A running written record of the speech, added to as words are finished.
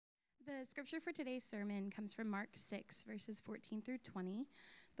The scripture for today's sermon comes from Mark 6, verses 14 through 20.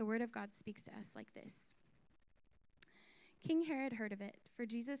 The word of God speaks to us like this. King Herod heard of it, for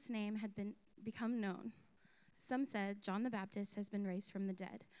Jesus' name had become known. Some said, John the Baptist has been raised from the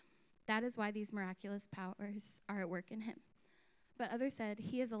dead. That is why these miraculous powers are at work in him. But others said,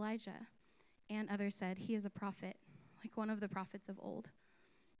 he is Elijah. And others said, he is a prophet, like one of the prophets of old.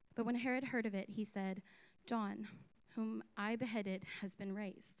 But when Herod heard of it, he said, John, whom I beheaded, has been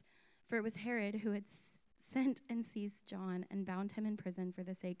raised. For it was Herod who had sent and seized John and bound him in prison for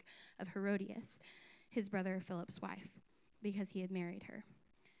the sake of Herodias, his brother Philip's wife, because he had married her.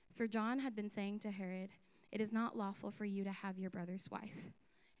 For John had been saying to Herod, it is not lawful for you to have your brother's wife.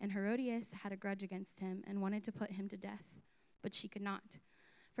 And Herodias had a grudge against him and wanted to put him to death, but she could not.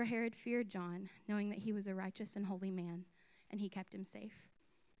 For Herod feared John, knowing that he was a righteous and holy man, and he kept him safe.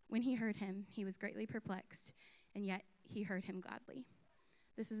 When he heard him, he was greatly perplexed, and yet he heard him gladly.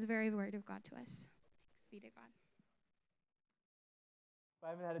 This is the very word of God to us. Thanks be to God. If I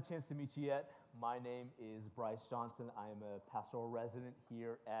haven't had a chance to meet you yet, my name is Bryce Johnson. I am a pastoral resident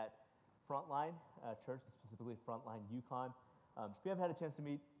here at Frontline Church, specifically Frontline Yukon. If you haven't had a chance to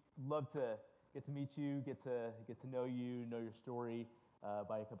meet, love to get to meet you, get to know you, know your story,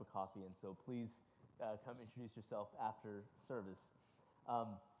 buy a cup of coffee, and so please come introduce yourself after service.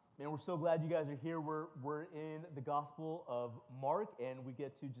 Man, we're so glad you guys are here. We're in the Gospel of Mark, and we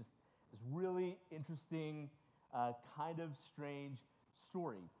get to just this really interesting, kind of strange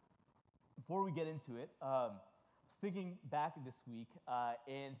story. Before we get into it, I was thinking back this week,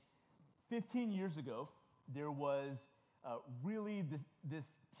 and 15 years ago, there was really this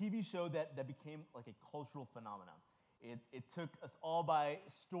TV show that became like a cultural phenomenon. It took us all by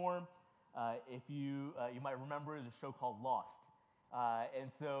storm. If you might remember, it was a show called Lost. And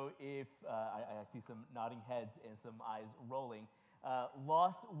so if, I see some nodding heads and some eyes rolling.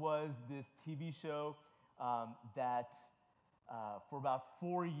 Lost was this TV show that for about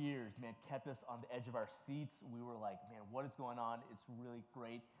 4 years, man, kept us on the edge of our seats. We were like, man, what is going on? It's really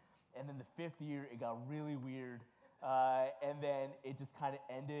great. And then the 5th year, it got really weird. And then it just kind of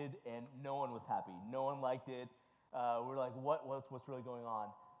ended, and no one was happy. No one liked it. We were like, what's really going on?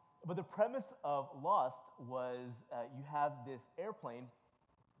 But the premise of Lost was you have this airplane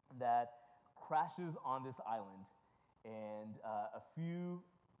that crashes on this island, and a few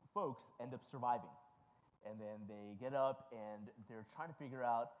folks end up surviving. And then they get up, and they're trying to figure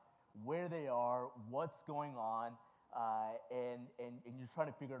out where they are, what's going on, and you're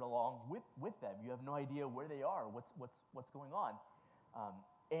trying to figure it along with them. You have no idea where they are, what's going on.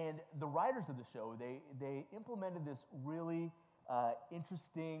 And the writers of the show, they implemented this really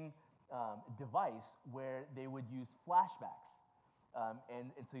interesting device where they would use flashbacks.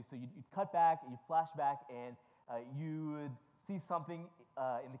 And so you'd cut back, you'd flash back, and you would see something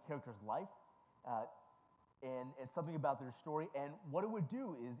in the character's life and something about their story. And what it would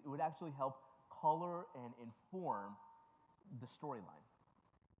do is it would actually help color and inform the storyline.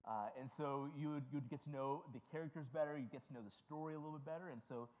 And so you'd get to know the characters better, you'd get to know the story a little bit better, and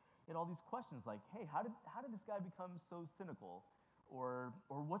so you had all these questions like, hey, how did this guy become so cynical? Or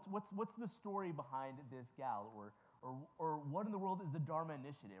what's the story behind this gal? Or what in the world is the Dharma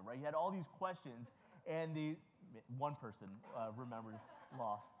Initiative, right? You had all these questions, and one person remembers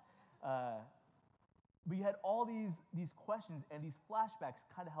Lost. But you had all these questions, and these flashbacks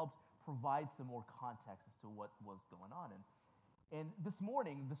kind of helped provide some more context as to what was going on. And this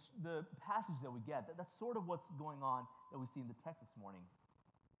morning, the passage that we get, that's sort of what's going on that we see in the text this morning.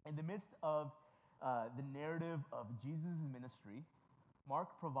 In the midst of the narrative of Jesus' ministry,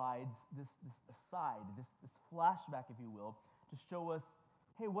 Mark provides this aside, this flashback, if you will, to show us,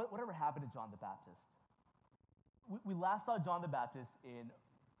 hey, whatever happened to John the Baptist? We last saw John the Baptist in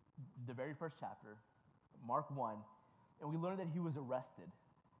the very first chapter, Mark 1, and we learned that he was arrested.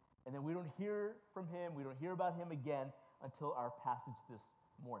 And then we don't hear from him, we don't hear about him again until our passage this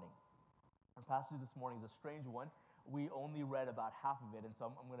morning. Our passage this morning is a strange one. We only read about half of it, and so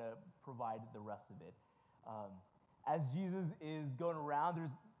I'm going to provide the rest of it. As Jesus is going around,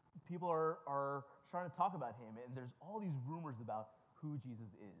 people are trying to talk about him, and there's all these rumors about who Jesus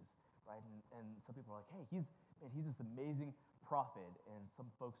is, right? And some people are like, hey, he's this amazing prophet, and some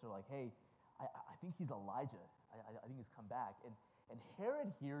folks are like, hey, I think he's Elijah. I think he's come back. And Herod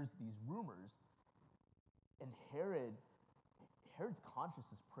hears these rumors, and Herod's conscience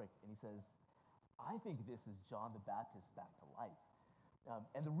is pricked, and he says, I think this is John the Baptist back to life.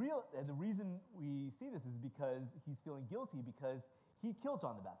 And the reason we see this is because he's feeling guilty because he killed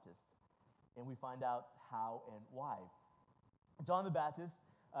John the Baptist. And we find out how and why. John the Baptist,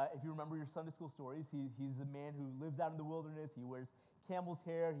 if you remember your Sunday school stories, he's a man who lives out in the wilderness. He wears camel's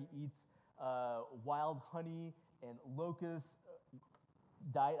hair. He eats wild honey and locusts.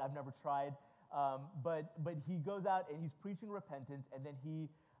 Diet I've never tried. But he goes out and he's preaching repentance, and then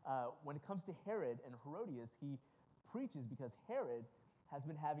when it comes to Herod and Herodias, he preaches because Herod has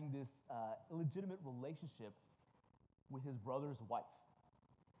been having this illegitimate relationship with his brother's wife.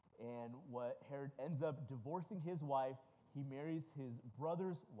 And what Herod ends up divorcing his wife, he marries his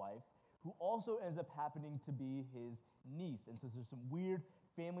brother's wife, who also ends up happening to be his niece. And so there's some weird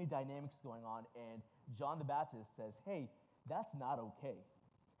family dynamics going on, and John the Baptist says, hey, that's not okay.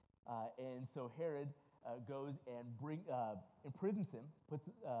 And so Herod goes and imprisons him,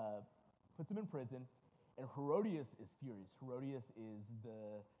 puts him in prison, and Herodias is furious. Herodias is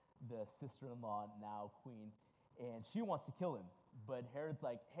the sister-in-law, now queen, and she wants to kill him. But Herod's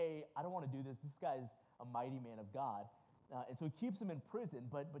like, hey, I don't want to do this. This guy's a mighty man of God. And so he keeps him in prison,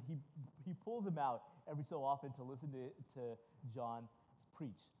 but he pulls him out every so often to listen to John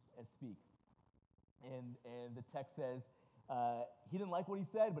preach and speak. And the text says he didn't like what he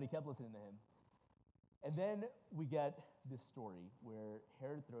said, but he kept listening to him. And then we get this story where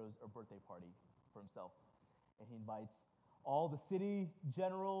Herod throws a birthday party for himself. And he invites all the city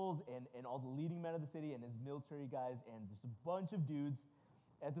generals and all the leading men of the city and his military guys, and just a bunch of dudes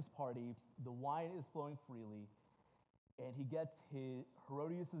at this party. The wine is flowing freely, and he gets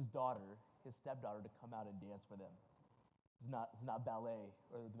Herodias' daughter, his stepdaughter, to come out and dance for them. It's not ballet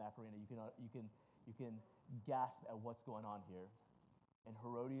or the Macarena. You can gasp at what's going on here. And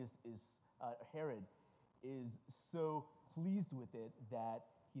Herod is so pleased with it that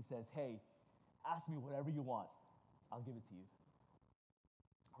he says, hey, ask me whatever you want. I'll give it to you.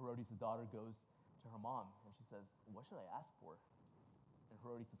 Herodias' daughter goes to her mom, and she says, what should I ask for? And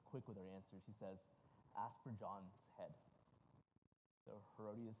Herodias is quick with her answer. She says, ask for John's head. So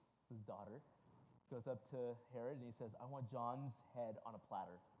Herodias' daughter goes up to Herod, and he says, I want John's head on a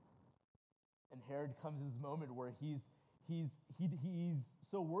platter. And Herod comes to this moment where he's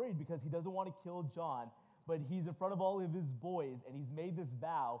so worried because he doesn't want to kill John, but he's in front of all of his boys, and he's made this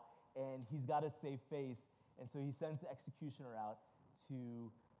vow, and he's got to save face. And so he sends the executioner out to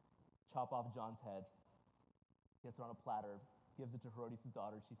chop off John's head, gets it on a platter, gives it to Herodias'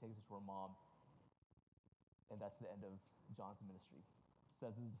 daughter. She takes it to her mom. And that's the end of John's ministry. It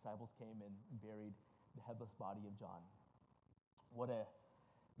says his disciples came and buried the headless body of John.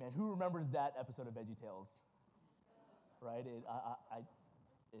 Man, who remembers that episode of VeggieTales? Right?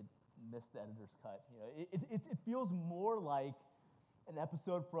 It missed the editor's cut. You know, it feels more like an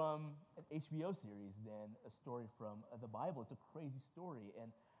episode from an HBO series than a story from the Bible. It's a crazy story,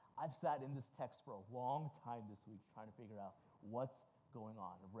 and I've sat in this text for a long time this week trying to figure out what's going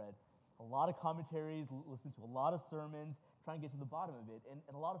on. I've read a lot of commentaries, listened to a lot of sermons, trying to get to the bottom of it, and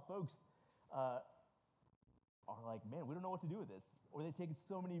a lot of folks are like, man, we don't know what to do with this, or they take it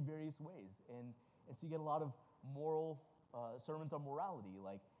so many various ways, and so you get a lot of moral sermons on morality,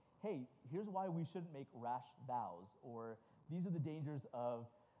 like, hey, here's why we shouldn't make rash vows, or these are the dangers of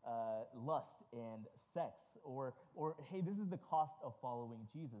lust and sex, or hey, this is the cost of following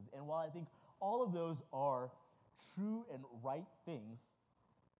Jesus. And while I think all of those are true and right things,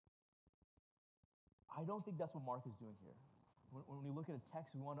 I don't think that's what Mark is doing here. When we look at a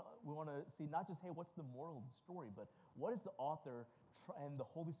text, we want to see not just, hey, what's the moral of the story, but what is the author and the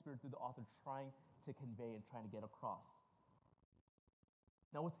Holy Spirit through the author trying to convey and trying to get across.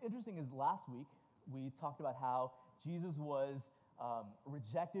 Now, what's interesting is last week we talked about how Jesus was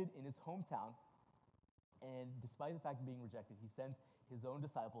rejected in his hometown, and despite the fact of being rejected, he sends his own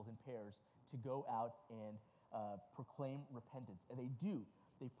disciples in pairs to go out and proclaim repentance, and they do.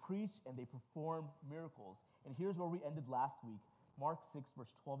 They preach and they perform miracles. And here's where we ended last week. Mark 6, verse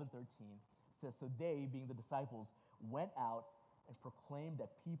 12 and 13 says, so they, being the disciples, went out and proclaimed that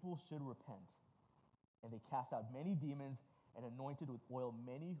people should repent. And they cast out many demons and anointed with oil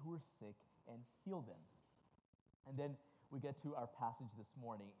many who were sick and healed them. And then we get to our passage this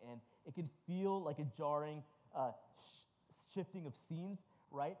morning, and it can feel like a jarring shifting of scenes,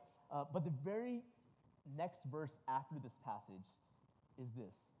 right? But the very next verse after this passage is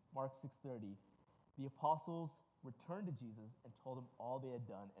this, Mark 6:30. The apostles returned to Jesus and told him all they had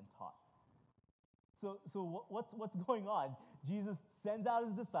done and taught. So what's going on? Jesus sends out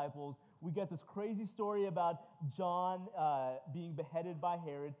his disciples. We get this crazy story about John being beheaded by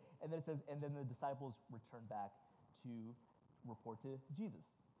Herod, and then it says, and then the disciples return back to report to Jesus.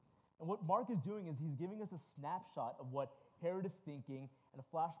 And what Mark is doing is he's giving us a snapshot of what Herod is thinking and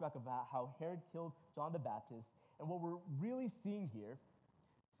a flashback about how Herod killed John the Baptist. And what we're really seeing here,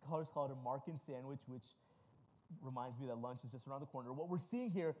 scholars call it a Markan sandwich, which reminds me that lunch is just around the corner. What we're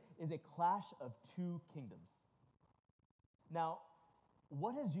seeing here is a clash of two kingdoms. Now,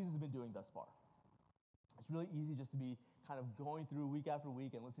 what has Jesus been doing thus far? It's really easy just to be kind of going through week after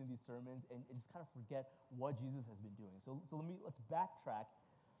week and listening to these sermons and just kind of forget what Jesus has been doing. So let's backtrack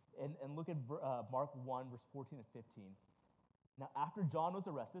and look at Mark 1, verse 14 and 15. Now, after John was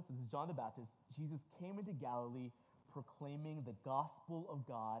arrested, so this is John the Baptist, Jesus came into Galilee proclaiming the gospel of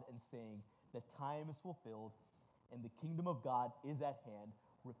God and saying, the time is fulfilled and the kingdom of God is at hand.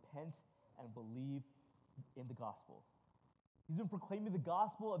 Repent and believe in the gospel. He's been proclaiming the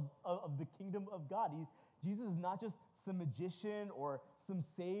gospel of the kingdom of God. Jesus is not just some magician or some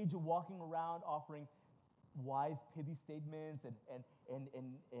sage walking around offering wise, pithy statements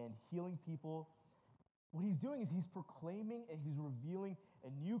and healing people. What he's doing is he's proclaiming and he's revealing a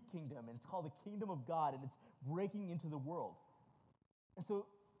new kingdom, and it's called the kingdom of God, and it's breaking into the world. And so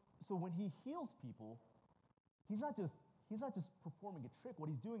when he heals people, he's not just performing a trick. What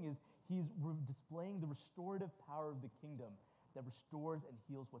he's doing is he's displaying the restorative power of the kingdom that restores and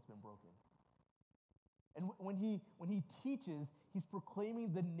heals what's been broken. And when he teaches, he's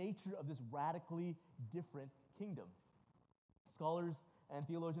proclaiming the nature of this radically different kingdom. Scholars and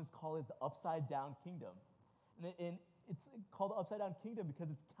theologians call it the upside-down kingdom. And it's called the upside-down kingdom because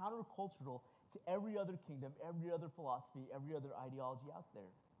it's countercultural to every other kingdom, every other philosophy, every other ideology out there.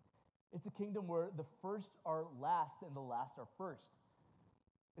 It's a kingdom where the first are last and the last are first.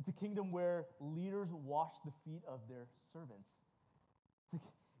 It's a kingdom where leaders wash the feet of their servants.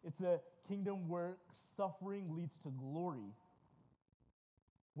 It's a kingdom where suffering leads to glory,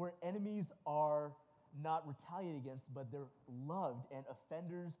 where enemies are not retaliated against, but they're loved, and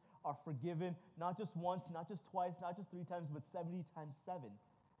offenders are forgiven, not just once, not just twice, not just 3 times, but 70 times 7.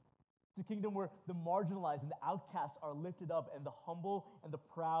 It's a kingdom where the marginalized and the outcasts are lifted up, and the humble and the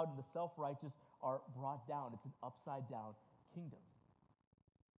proud and the self-righteous are brought down. It's an upside-down kingdom.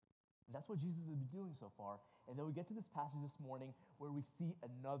 And that's what Jesus has been doing so far. And then we get to this passage this morning where we see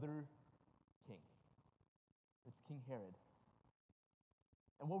another king. It's King Herod.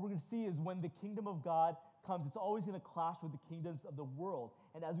 And what we're going to see is when the kingdom of God comes, it's always going to clash with the kingdoms of the world.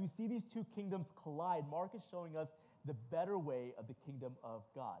 And as we see these two kingdoms collide, Mark is showing us the better way of the kingdom of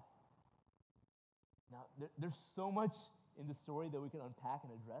God. Now, there's so much in the story that we can unpack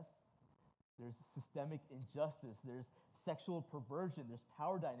and address. There's systemic injustice, there's sexual perversion, there's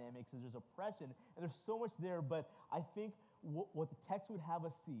power dynamics, and there's oppression, and there's so much there. But I think what the text would have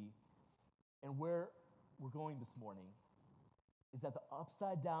us see, and where we're going this morning, is that the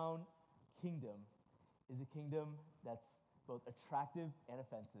upside-down kingdom is a kingdom that's both attractive and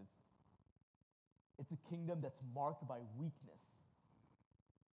offensive. It's a kingdom that's marked by weakness,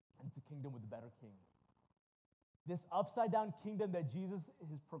 and it's a kingdom with a better king. This upside-down kingdom that Jesus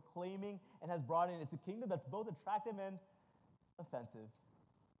is proclaiming and has brought in, it's a kingdom that's both attractive and offensive.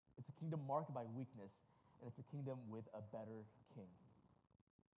 It's a kingdom marked by weakness, and it's a kingdom with a better king.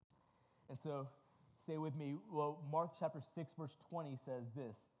 And so, stay with me. Well, Mark chapter 6, verse 20 says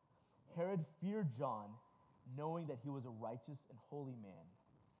this: Herod feared John, knowing that he was a righteous and holy man,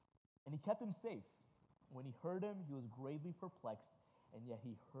 and he kept him safe. When he heard him, he was greatly perplexed, and yet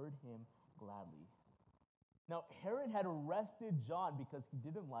he heard him gladly. Now, Herod had arrested John because he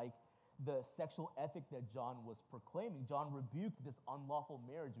didn't like the sexual ethic that John was proclaiming. John rebuked this unlawful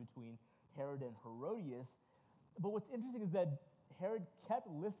marriage between Herod and Herodias. But what's interesting is that Herod kept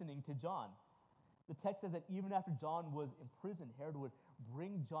listening to John. The text says that even after John was imprisoned, Herod would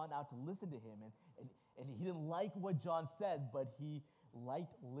bring John out to listen to him. And he didn't like what John said, but he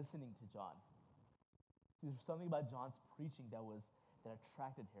liked listening to John. See, there's something about John's preaching that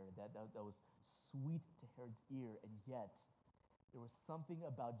attracted Herod, that was sweet to Herod's ear, and yet there was something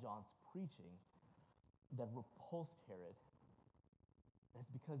about John's preaching that repulsed Herod.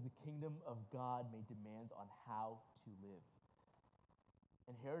 That's because the kingdom of God made demands on how to live.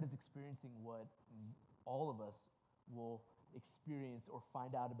 And Herod is experiencing what all of us will experience or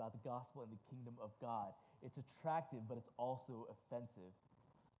find out about the gospel and the kingdom of God. It's attractive, but it's also offensive.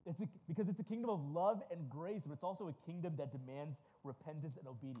 Because it's a kingdom of love and grace, but it's also a kingdom that demands repentance and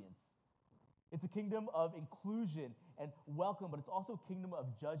obedience. It's a kingdom of inclusion and welcome, but it's also a kingdom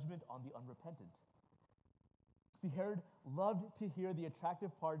of judgment on the unrepentant. See, Herod loved to hear the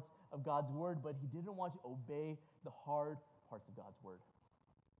attractive parts of God's word, but he didn't want to obey the hard parts of God's word.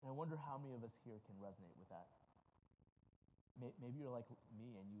 And I wonder how many of us here can resonate with that. Maybe you're like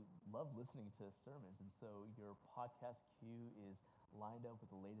me and you love listening to sermons, and so your podcast queue is lined up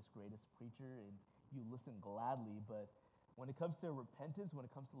with the latest, greatest preacher, and you listen gladly, but when it comes to repentance, when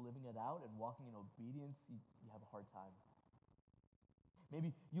it comes to living it out and walking in obedience, you have a hard time.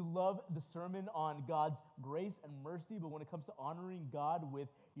 Maybe you love the sermon on God's grace and mercy, but when it comes to honoring God with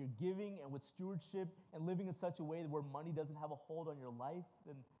your giving and with stewardship and living in such a way where money doesn't have a hold on your life,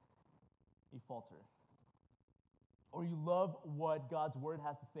 then you falter. Or you love what God's word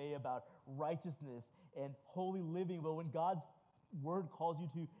has to say about righteousness and holy living, but when God's word calls you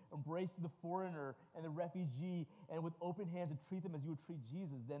to embrace the foreigner and the refugee and with open hands and treat them as you would treat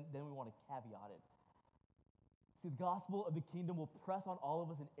Jesus, then we want to caveat it. See, the gospel of the kingdom will press on all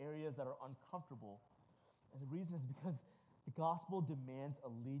of us in areas that are uncomfortable. And the reason is because the gospel demands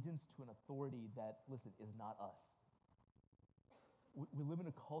allegiance to an authority that, listen, is not us. We live in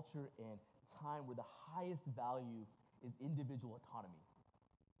a culture and time where the highest value is individual autonomy.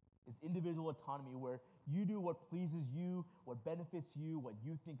 It's individual autonomy where you do what pleases you, what benefits you, what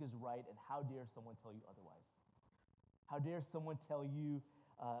you think is right, and how dare someone tell you otherwise? How dare someone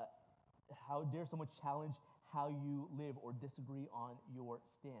how dare someone challenge how you live or disagree on your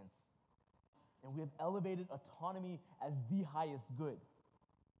stance? And we have elevated autonomy as the highest good.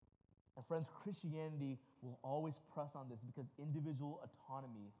 And friends, Christianity will always press on this because individual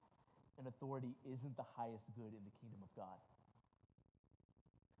autonomy and authority isn't the highest good in the kingdom of God.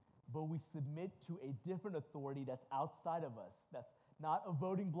 But we submit to a different authority that's outside of us. That's not a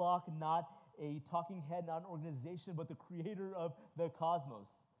voting bloc, not a talking head, not an organization, but the creator of the cosmos.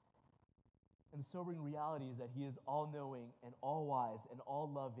 And the sobering reality is that he is all-knowing and all-wise and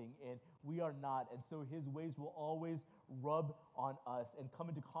all-loving, and we are not. And so his ways will always rub on us and come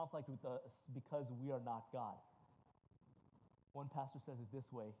into conflict with us because we are not God. One pastor says it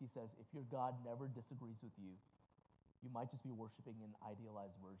this way. He says, if your God never disagrees with you, you might just be worshiping an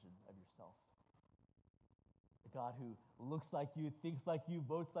idealized version of yourself. A God who looks like you, thinks like you,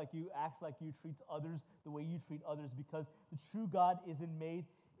 votes like you, acts like you, treats others the way you treat others, because the true God isn't made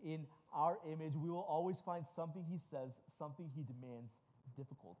in our image. We will always find something he says, something he demands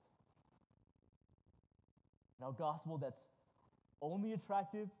difficult. Now, a gospel that's only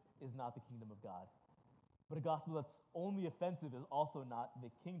attractive is not the kingdom of God. But a gospel that's only offensive is also not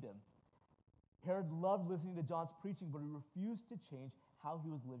the kingdom. Herod loved listening to John's preaching, but he refused to change how he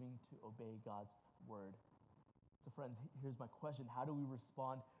was living to obey God's word. So friends, here's my question. How do we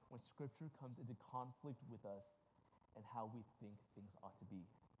respond when Scripture comes into conflict with us and how we think things ought to be?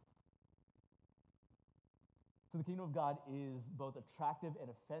 So the kingdom of God is both attractive and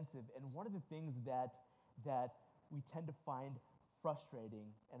offensive, and one of the things that we tend to find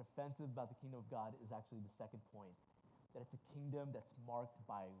frustrating and offensive about the kingdom of God is actually the second point, that it's a kingdom that's marked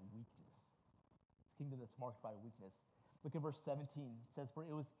by weakness. It's a kingdom that's marked by weakness. Look at verse 17. It says, "For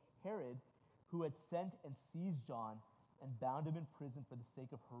it was Herod who had sent and seized John and bound him in prison for the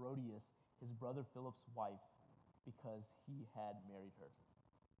sake of Herodias, his brother Philip's wife, because he had married her."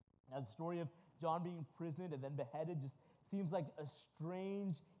 Now, the story of John being imprisoned and then beheaded just seems like a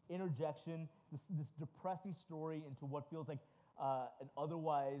strange interjection, this depressing story into what feels like an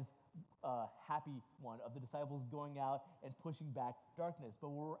otherwise happy one of the disciples going out and pushing back darkness. But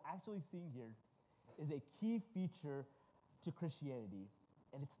what we're actually seeing here is a key feature to Christianity,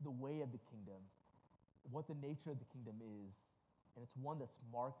 and it's the way of the kingdom, what the nature of the kingdom is, and it's one that's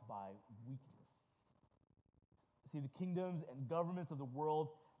marked by weakness. See, the kingdoms and governments of the world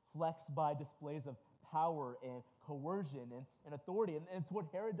flex by displays of power and coercion and authority, and it's what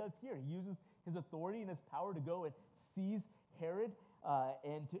Herod does here. He uses his authority and his power to go and seize Herod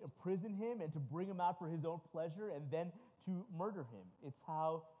and to imprison him and to bring him out for his own pleasure and then to murder him. It's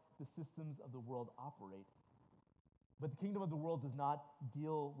how the systems of the world operate. But the kingdom of the world does not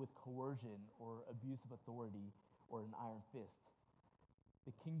deal with coercion or abuse of authority or an iron fist.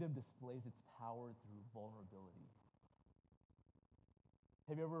 The kingdom displays its power through vulnerability.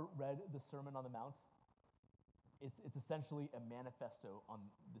 Have you ever read the Sermon on the Mount? It's essentially a manifesto on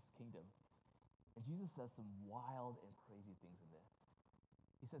this kingdom. And Jesus says some wild and crazy things in there.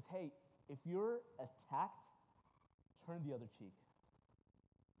 He says, hey, if you're attacked, turn the other cheek.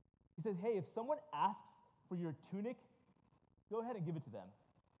 He says, hey, if someone asks for your tunic, go ahead and give it to them.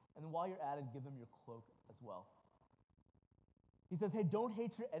 And then while you're at it, give them your cloak as well. He says, hey, don't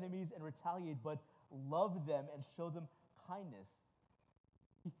hate your enemies and retaliate, but love them and show them kindness.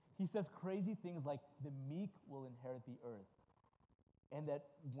 He says crazy things like the meek will inherit the earth, and that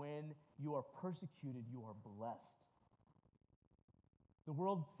when you are persecuted, you are blessed. The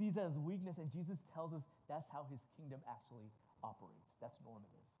world sees that as weakness, and Jesus tells us that's how his kingdom actually operates. That's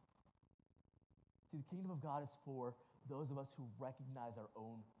normative. See, the kingdom of God is for those of us who recognize our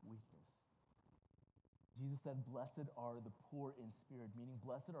own weakness. Jesus said, blessed are the poor in spirit, meaning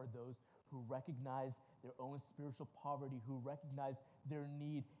blessed are those who recognize their own spiritual poverty, who recognize their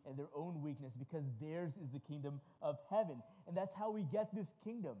need and their own weakness, because theirs is the kingdom of heaven. And that's how we get this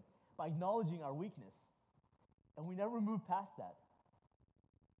kingdom, by acknowledging our weakness. And we never move past that.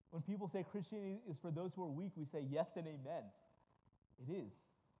 When people say Christianity is for those who are weak, we say yes and amen. It is.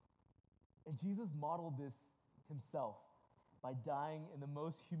 And Jesus modeled this himself by dying in the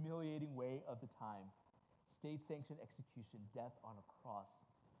most humiliating way of the time, state-sanctioned execution, death on a cross.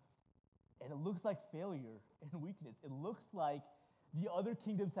 And it looks like failure and weakness. It looks like the other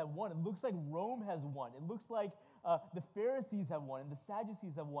kingdoms have won. It looks like Rome has won. It looks like the Pharisees have won and the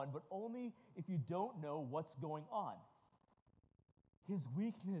Sadducees have won, but only if you don't know what's going on. His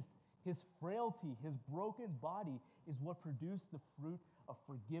weakness, his frailty, his broken body is what produced the fruit of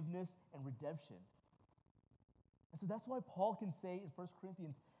forgiveness and redemption. And so that's why Paul can say in 1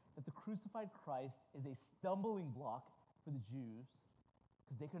 Corinthians that the crucified Christ is a stumbling block for the Jews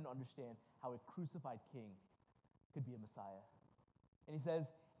because they couldn't understand how a crucified king could be a Messiah. And he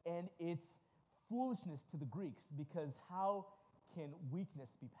says, and it's foolishness to the Greeks because how can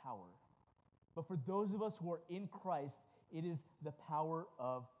weakness be power? But for those of us who are in Christ, it is the power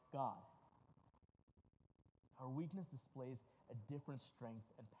of God. Our weakness displays a different strength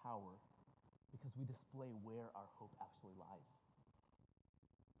and power because we display where our hope actually lies.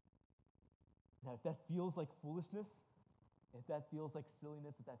 Now, if that feels like foolishness, if that feels like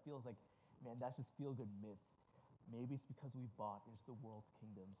silliness, if that feels like, man, that's just feel-good myth, maybe it's because we bought into the world's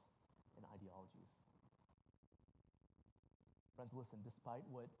kingdoms and ideologies. Friends, listen, despite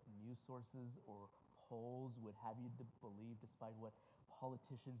what news sources or polls would have you to believe, despite what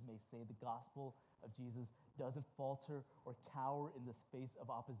politicians may say, the gospel of Jesus doesn't falter or cower in the face of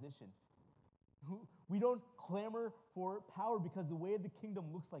opposition. We don't clamor for power because the way of the kingdom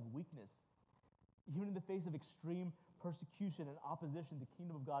looks like weakness. Even in the face of extreme persecution and opposition, the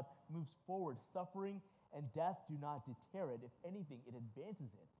kingdom of God moves forward. Suffering and death do not deter it. If anything, it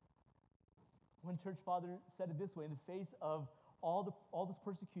advances it. One church father said it this way: in the face of all this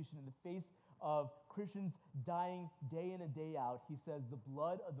persecution, in the face of Christians dying day in and day out, he says, the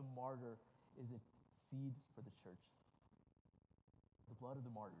blood of the martyr is a seed for the church. The blood of the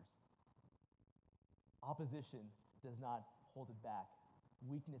martyrs. Opposition does not hold it back.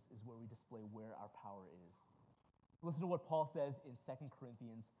 Weakness is where we display where our power is. Listen to what Paul says in 2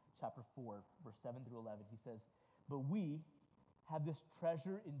 Corinthians chapter 4, verse 7 through 11. He says, but we have this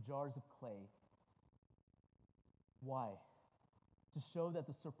treasure in jars of clay. Why? To show that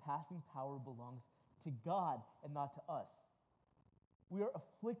the surpassing power belongs to God and not to us. We are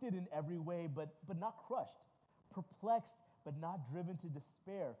afflicted in every way, but not crushed, perplexed, but not driven to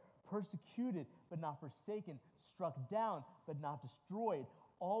despair, persecuted, but not forsaken, struck down, but not destroyed,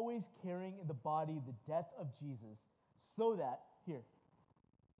 always carrying in the body the death of Jesus, so that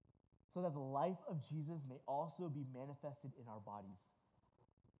the life of Jesus may also be manifested in our bodies.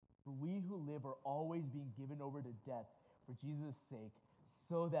 For we who live are always being given over to death for Jesus' sake,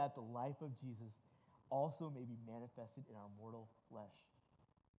 so that the life of Jesus also may be manifested in our mortal flesh.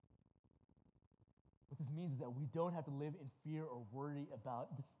 What this means is that we don't have to live in fear or worry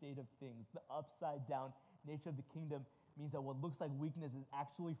about the state of things. The upside-down nature of the kingdom means that what looks like weakness is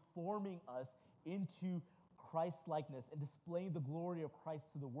actually forming us into Christ-likeness and displaying the glory of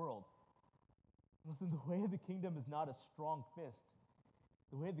Christ to the world. Listen, the way of the kingdom is not a strong fist.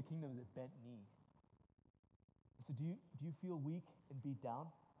 The way of the kingdom is a bent knee. So do you feel weak and beat down?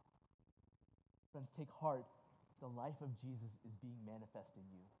 Friends, take heart. The life of Jesus is being manifest in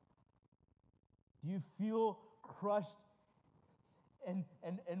you. Do you feel crushed and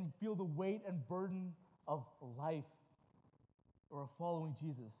feel the weight and burden of life or of following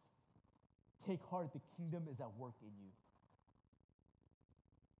Jesus? Take heart, the kingdom is at work in you.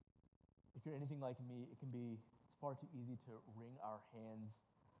 If you're anything like me, it's far too easy to wring our hands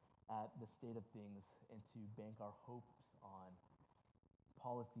at the state of things and to bank our hopes on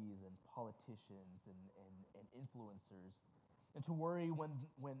policies and politicians and influencers, and to worry when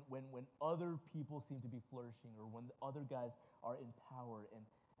other people seem to be flourishing or when the other guys are in power.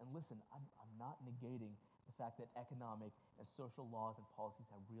 And listen, I'm not negating the fact that economic and social laws and policies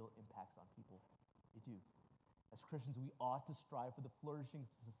have real impacts on people. They do. As Christians, we ought to strive for the flourishing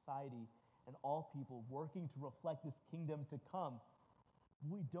of society and all people, working to reflect this kingdom to come.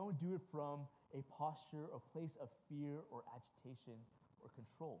 We don't do it from a posture or place of fear or agitation or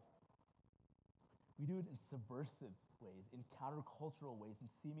control. We do it in subversive ways, in countercultural ways, in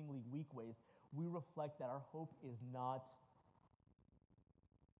seemingly weak ways. We reflect that our hope is not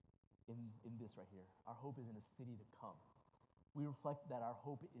in this right here. Our hope is in a city to come. We reflect that our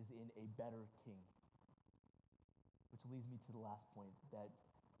hope is in a better king. Which leads me to the last point, that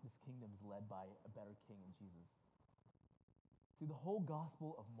this kingdom is led by a better king in Jesus. See, the whole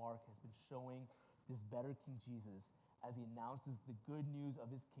Gospel of Mark has been showing this better King Jesus as he announces the good news of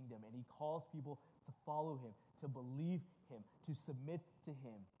his kingdom, and he calls people to follow him, to believe him, to submit to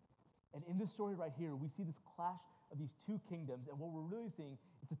him. And in this story right here, we see this clash of these two kingdoms, and what we're really seeing,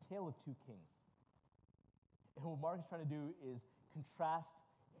 it's a tale of two kings. And what Mark is trying to do is contrast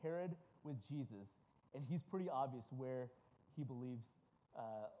Herod with Jesus, and he's pretty obvious where he believes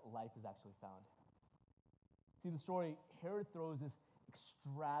life is actually found. See, in the story, Herod throws this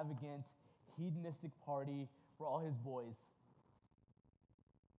extravagant, hedonistic party for all his boys.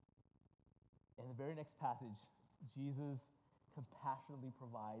 In the very next passage, Jesus compassionately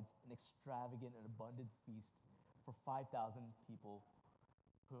provides an extravagant and abundant feast for 5,000 people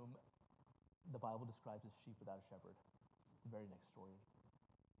whom the Bible describes as sheep without a shepherd. The very next story.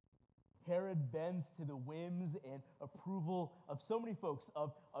 Herod bends to the whims and approval of so many folks,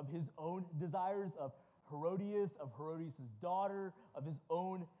 of his own desires, of Herodias, of Herodias' daughter, of his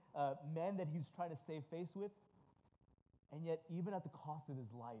own men that he's trying to save face with. And yet, even at the cost of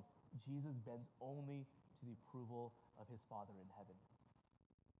his life, Jesus bends only to the approval of his Father in heaven.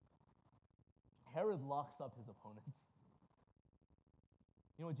 Herod locks up his opponents.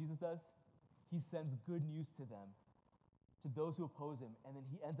 You know what Jesus does? He sends good news to them, to those who oppose him, and then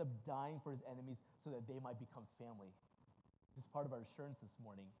he ends up dying for his enemies so that they might become family. This is part of our assurance this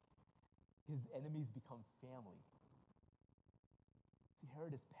morning. His enemies become family. See,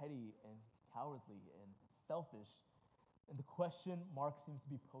 Herod is petty and cowardly and selfish. And the question Mark seems to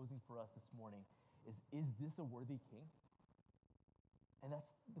be posing for us this morning is this a worthy king? And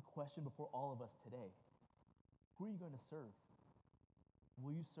that's the question before all of us today. Who are you going to serve?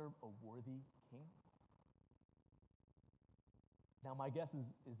 Will you serve a worthy king? Now, my guess is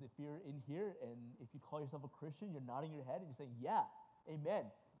if you're in here and if you call yourself a Christian, you're nodding your head and you're saying, yeah, amen.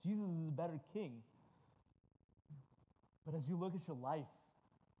 Jesus is a better king. But as you look at your life,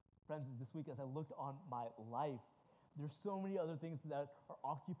 friends, this week as I looked on my life, there's so many other things that are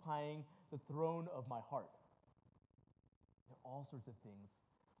occupying the throne of my heart. There are all sorts of things,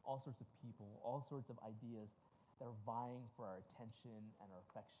 all sorts of people, all sorts of ideas that are vying for our attention and our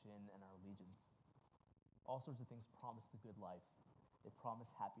affection and our allegiance. All sorts of things promise the good life. They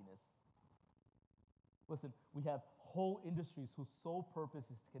promise happiness. Listen, we have whole industries whose sole purpose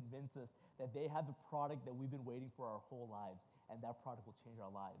is to convince us that they have the product that we've been waiting for our whole lives, and that product will change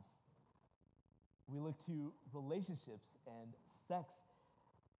our lives. We look to relationships and sex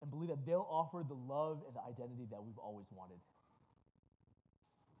and believe that they'll offer the love and the identity that we've always wanted.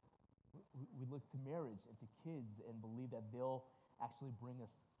 We look to marriage and to kids and believe that they'll actually bring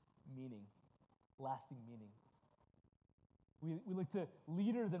us meaning, lasting meaning. We look to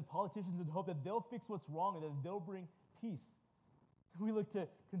leaders and politicians and hope that they'll fix what's wrong and that they'll bring peace. We look to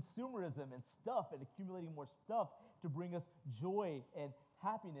consumerism and stuff and accumulating more stuff to bring us joy and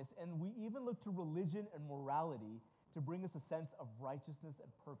happiness. And we even look to religion and morality to bring us a sense of righteousness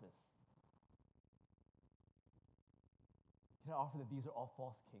and purpose. Can I offer that these are all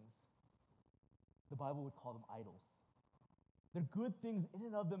false kings? The Bible would call them idols. They're good things in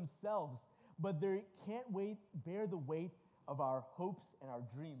and of themselves, but they can't bear the weight of our hopes and our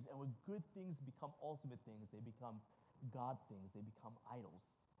dreams. And when good things become ultimate things, they become God things. They become idols.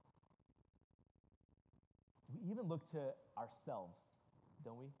 We even look to ourselves,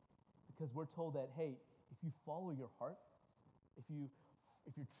 don't we? Because we're told that, hey, if you follow your heart, if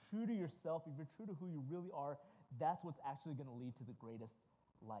you're true to yourself, if you're true to who you really are, that's what's actually going to lead to the greatest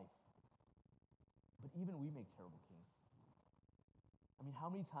life. But even we make terrible kings. I mean, how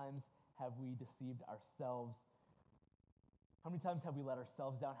many times have we deceived ourselves? How many times have we let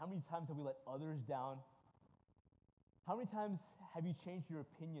ourselves down? How many times have we let others down? How many times have you changed your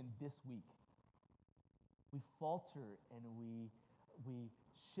opinion this week? We falter and we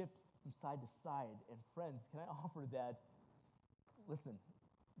shift from side to side. And friends, can I offer that, listen,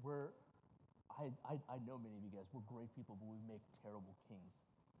 I know many of you guys, we're great people, but we make terrible kings.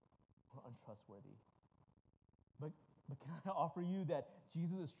 We're untrustworthy. But can I offer you that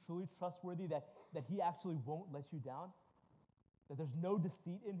Jesus is truly trustworthy, that he actually won't let you down? That there's no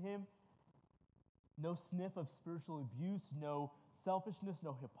deceit in him, no sniff of spiritual abuse, no selfishness,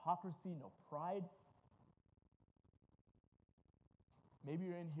 no hypocrisy, no pride. Maybe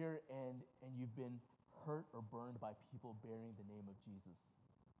you're in here and you've been hurt or burned by people bearing the name of Jesus.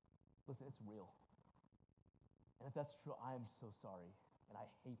 Listen, it's real. And if that's true, I am so sorry, and I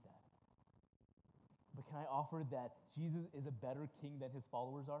hate that. But can I offer that Jesus is a better king than his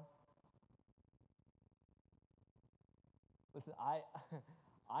followers are? Listen,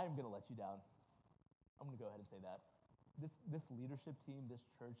 I'm going to let you down. I'm going to go ahead and say that. This leadership team, this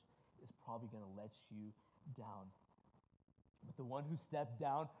church, is probably going to let you down. But the one who stepped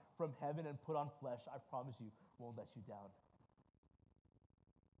down from heaven and put on flesh, I promise you, won't let you down.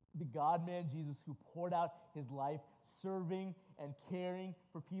 the God-man Jesus who poured out his life serving and caring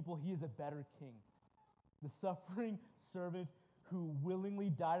for people, he is a better king. The suffering servant who willingly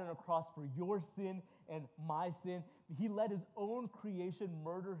died on a cross for your sin and my sin. He let his own creation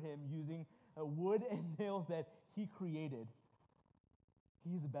murder him using wood and nails that he created.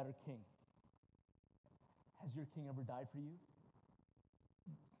 He is a better king. Has your king ever died for you?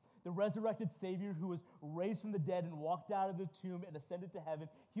 The resurrected Savior who was raised from the dead and walked out of the tomb and ascended to heaven,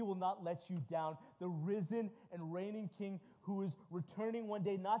 he will not let you down. The risen and reigning King who is returning one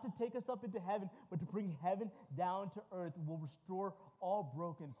day not to take us up into heaven, but to bring heaven down to earth, will restore all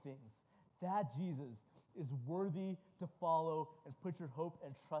broken things. That Jesus is worthy to follow and put your hope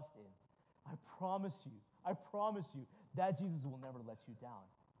and trust in. I promise you, that Jesus will never let you down.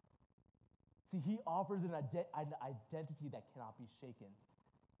 See, he offers an identity that cannot be shaken.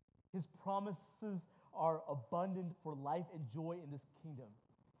 His promises are abundant for life and joy in this kingdom.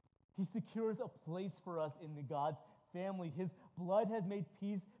 He secures a place for us in the God's family. His blood has made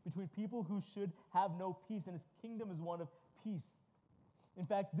peace between people who should have no peace, and his kingdom is one of peace. In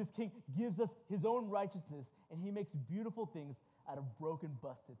fact, this king gives us his own righteousness, and he makes beautiful things out of broken,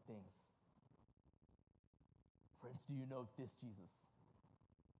 busted things. Friends, do you know this Jesus?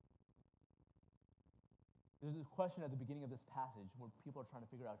 There's a question at the beginning of this passage where people are trying to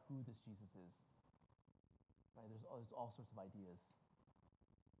figure out who this Jesus is. Right? There's all sorts of ideas.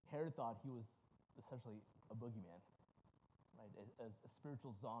 Herod thought he was essentially a boogeyman, right? A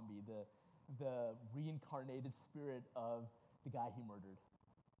spiritual zombie, the reincarnated spirit of the guy he murdered.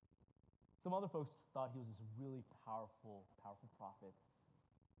 Some other folks thought he was this really powerful prophet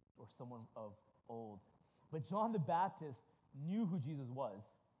or someone of old. But John the Baptist knew who Jesus was.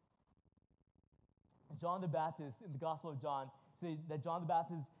 John the Baptist, in the Gospel of John, say that John the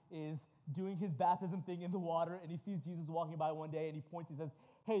Baptist is doing his baptism thing in the water, and he sees Jesus walking by one day, and he points, he says,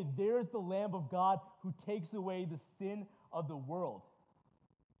 "Hey, there's the Lamb of God who takes away the sin of the world."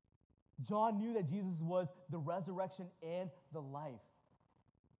 John knew that Jesus was the resurrection and the life.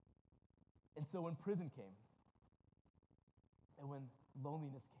 And so when prison came, and when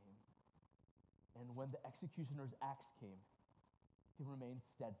loneliness came, and when the executioner's axe came, he remained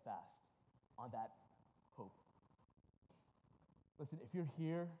steadfast on that hope. Listen, if you're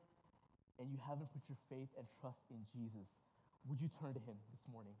here and you haven't put your faith and trust in Jesus, would you turn to him this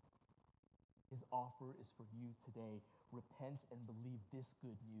morning? His offer is for you today. Repent and believe this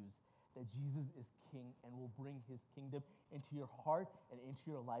good news, that Jesus is king and will bring his kingdom into your heart and into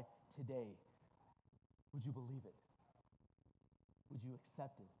your life today. Would you believe it? Would you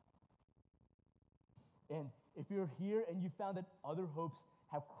accept it? And if you're here and you found that other hopes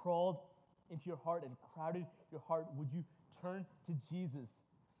have crawled into your heart and crowded your heart, would you turn to Jesus?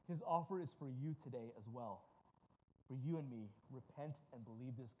 His offer is for you today as well. For you and me, repent and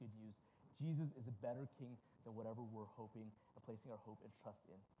believe this good news. Jesus is a better king than whatever we're hoping and placing our hope and trust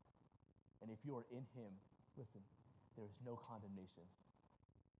in. And if you are in him, listen, there is no condemnation.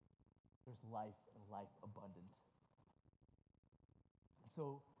 There's life and life abundant.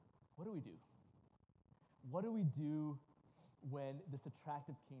 So, what do we do? What do we do when this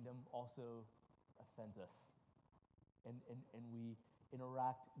attractive kingdom also offends us and we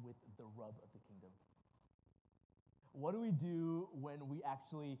interact with the rub of the kingdom? What do we do when we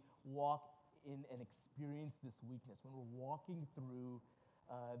actually walk in and experience this weakness, when we're walking through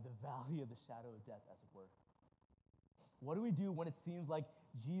the valley of the shadow of death, as it were? What do we do when it seems like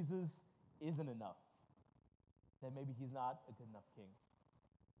Jesus isn't enough, that maybe he's not a good enough king?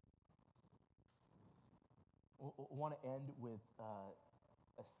 I want to end with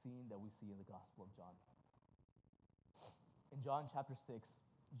a scene that we see in the Gospel of John. In John chapter 6,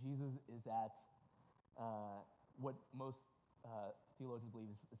 Jesus is at what most theologians believe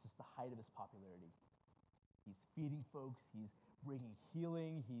is just the height of his popularity. He's feeding folks, he's bringing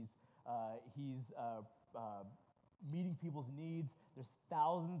healing, he's meeting people's needs. There's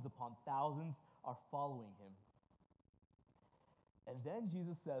thousands upon thousands are following him. And then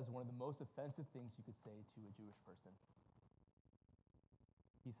Jesus says one of the most offensive things you could say to a Jewish person.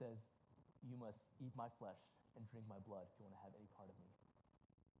 He says, "You must eat my flesh and drink my blood if you want to have any part of me."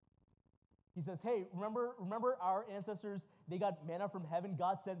 He says, "Hey, remember our ancestors, they got manna from heaven.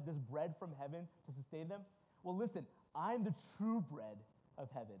 God sent this bread from heaven to sustain them. Well, listen, I'm the true bread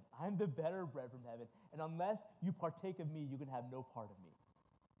of heaven. I'm the better bread from heaven. And unless you partake of me, you can have no part of me."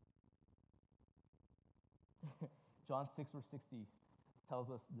 John 6, verse 60 tells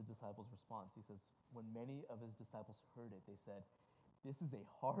us the disciples' response. He says, when many of his disciples heard it, they said, "This is a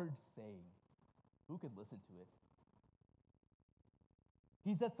hard saying. Who can listen to it?"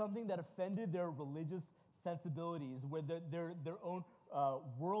 He said something that offended their religious sensibilities, where their own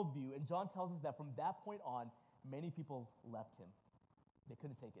worldview. And John tells us that from that point on, many people left him. They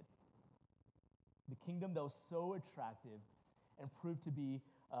couldn't take it. The kingdom that was so attractive and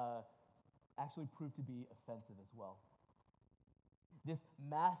actually proved to be offensive as well. This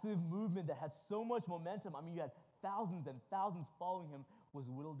massive movement that had so much momentum, I mean, you had thousands and thousands following him, was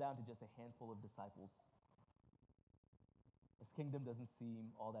whittled down to just a handful of disciples. His kingdom doesn't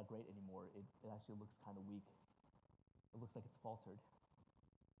seem all that great anymore. It actually looks kind of weak. It looks like it's faltered.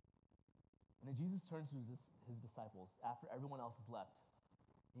 And then Jesus turns to his disciples after everyone else has left,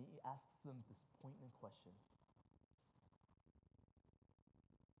 and he asks them this poignant question.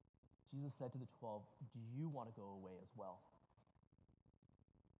 Jesus said to the 12, "Do you want to go away as well?"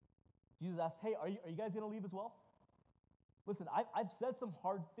 Jesus asked, "Hey, are you guys going to leave as well? Listen, I've said some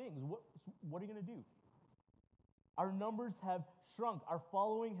hard things. What are you going to do? Our numbers have shrunk. Our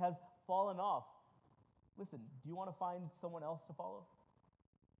following has fallen off. Listen, do you want to find someone else to follow?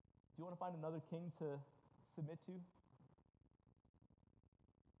 Do you want to find another king to submit to?"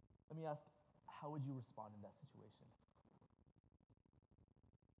 Let me ask, how would you respond in that situation?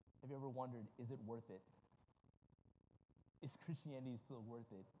 Have you ever wondered, is it worth it? Is Christianity still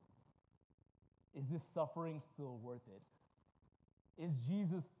worth it? Is this suffering still worth it? Is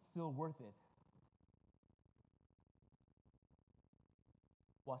Jesus still worth it?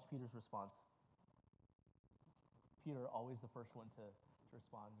 Watch Peter's response. Peter, always the first one to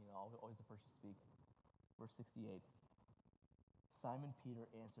respond, always the first to speak. Verse 68. Simon Peter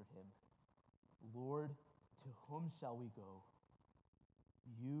answered him, "Lord, to whom shall we go?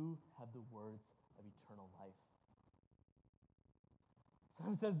 You have the words of eternal life."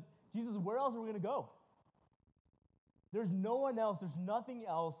 Simon says, "Jesus, where else are we going to go? There's no one else. There's nothing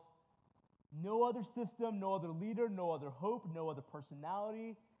else. No other system, no other leader, no other hope, no other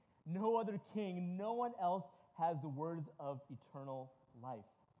personality, no other king. No one else has the words of eternal life."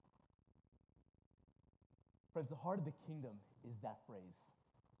 Friends, the heart of the kingdom is that phrase.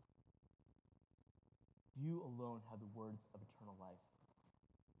 You alone have the words of eternal life.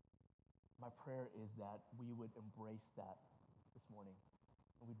 My prayer is that we would embrace that this morning,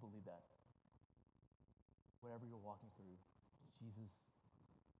 and we'd believe that. Whatever you're walking through, Jesus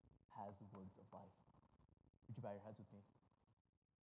has the words of life. Would you bow your heads with me?